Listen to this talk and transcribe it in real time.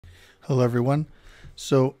Hello everyone.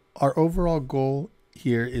 So our overall goal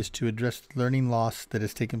here is to address the learning loss that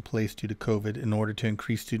has taken place due to COVID in order to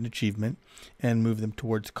increase student achievement and move them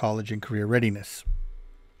towards college and career readiness.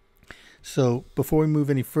 So before we move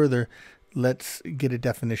any further, let's get a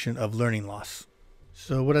definition of learning loss.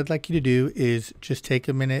 So what I'd like you to do is just take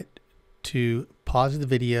a minute to pause the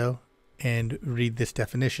video and read this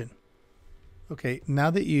definition. Okay, now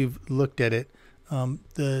that you've looked at it,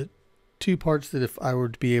 the two parts that if I were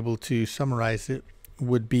to be able to summarize it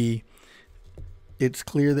would be, it's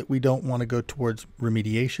clear that we don't want to go towards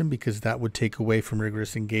remediation because that would take away from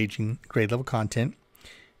rigorous, engaging grade level content,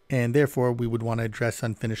 and therefore we would want to address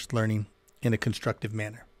unfinished learning in a constructive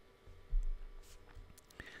manner.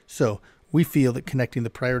 So we feel that connecting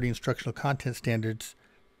the priority instructional content standards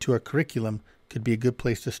to our curriculum could be a good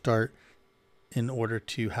place to start in order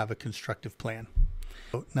to have a constructive plan.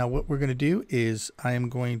 Now what we're going to do is I am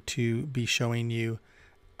going to be showing you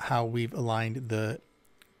how we've aligned the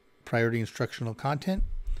priority instructional content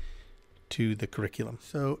to the curriculum.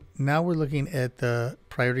 So now we're looking at the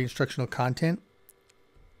priority instructional content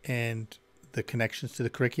and the connections to the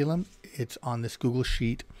curriculum. It's on this Google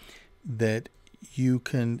Sheet that you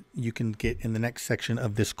can get in the next section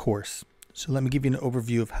of this course. So let me give you an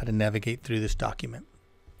overview of how to navigate through this document.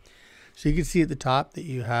 So you can see at the top that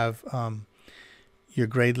you have your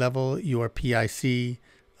grade level, your PIC,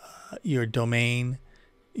 your domain,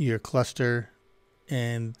 your cluster,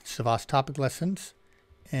 and Savas topic lessons.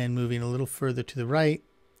 And moving a little further to the right,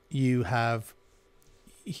 you have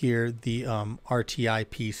here the RTI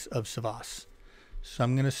piece of Savas. So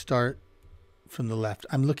I'm going to start from the left.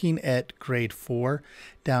 I'm looking at grade 4.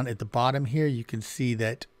 Down at the bottom here, you can see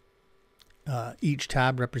that each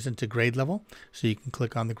tab represents a grade level. So you can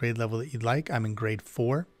click on the grade level that you'd like. I'm in grade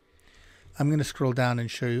 4. I'm going to scroll down and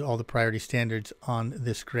show you all the priority standards on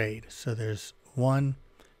this grade. So there's 1,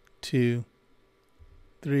 2,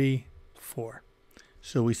 3, 4.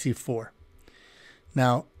 So we see 4.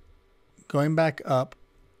 Now, going back up,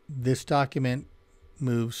 this document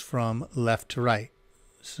moves from left to right.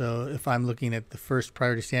 So if I'm looking at the first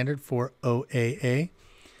priority standard for OAA,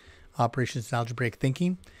 Operations and Algebraic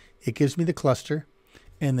Thinking, it gives me the cluster.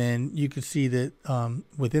 And then you can see that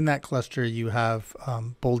within that cluster, you have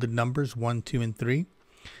bolded numbers 1, 2, and 3.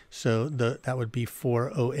 So that would be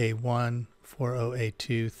 4OA1,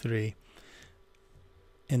 4OA2, 3.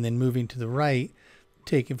 And then moving to the right,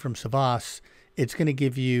 taken from Savas, it's going to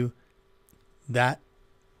give you that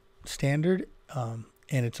standard. And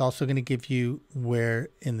it's also going to give you where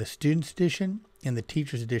in the Students Edition and the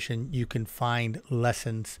Teachers Edition, you can find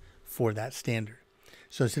lessons for that standard.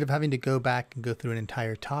 So instead of having to go back and go through an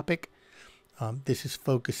entire topic, this is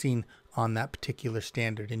focusing on that particular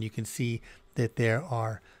standard. And you can see that there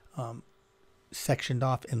are sectioned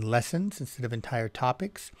off in lessons instead of entire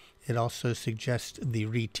topics. It also suggests the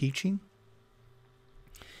reteaching.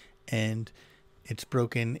 And it's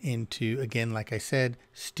broken into, again, like I said,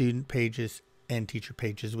 student pages and teacher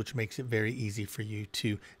pages, which makes it very easy for you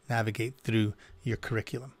to navigate through your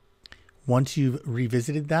curriculum. Once you've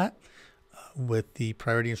revisited that, with the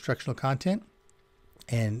priority instructional content,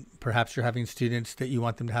 and perhaps you're having students that you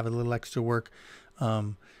want them to have a little extra work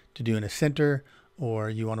to do in a center, or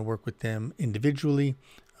you want to work with them individually.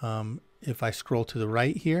 If I scroll to the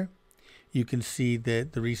right here, you can see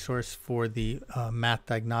that the resource for the Math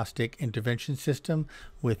Diagnostic Intervention System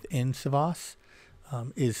within Savas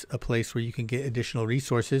is a place where you can get additional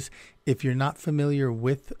resources. If you're not familiar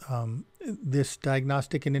with this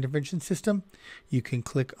diagnostic and intervention system, you can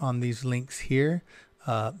click on these links here.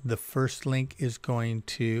 The first link is going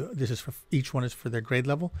to, this is for each one is for their grade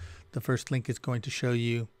level. The first link is going to show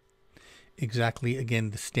you exactly,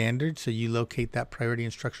 again, the standard. So you locate that priority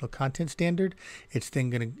instructional content standard. It's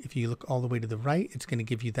then going to, if you look all the way to the right, it's going to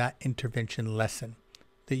give you that intervention lesson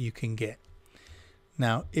that you can get.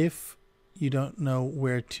 Now, if you don't know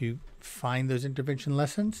where to find those intervention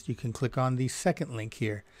lessons, you can click on the second link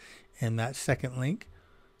here. And that second link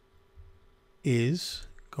is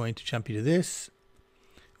going to jump you to this,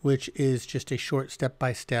 which is just a short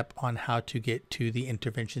step-by-step on how to get to the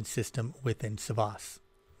intervention system within Savas.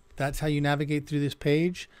 That's how you navigate through this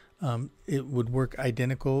page. It would work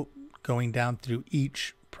identical going down through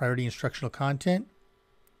each priority instructional content.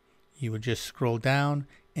 You would just scroll down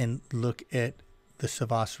and look at the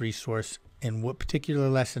Savas resource and what particular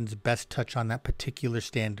lessons best touch on that particular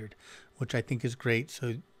standard, which I think is great.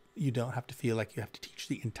 So you don't have to feel like you have to teach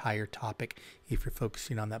the entire topic if you're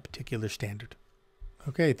focusing on that particular standard.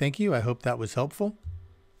 Okay, thank you. I hope that was helpful.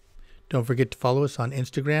 Don't forget to follow us on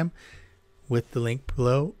Instagram with the link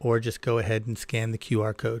below, or just go ahead and scan the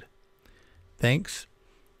QR code. Thanks,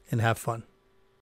 and have fun.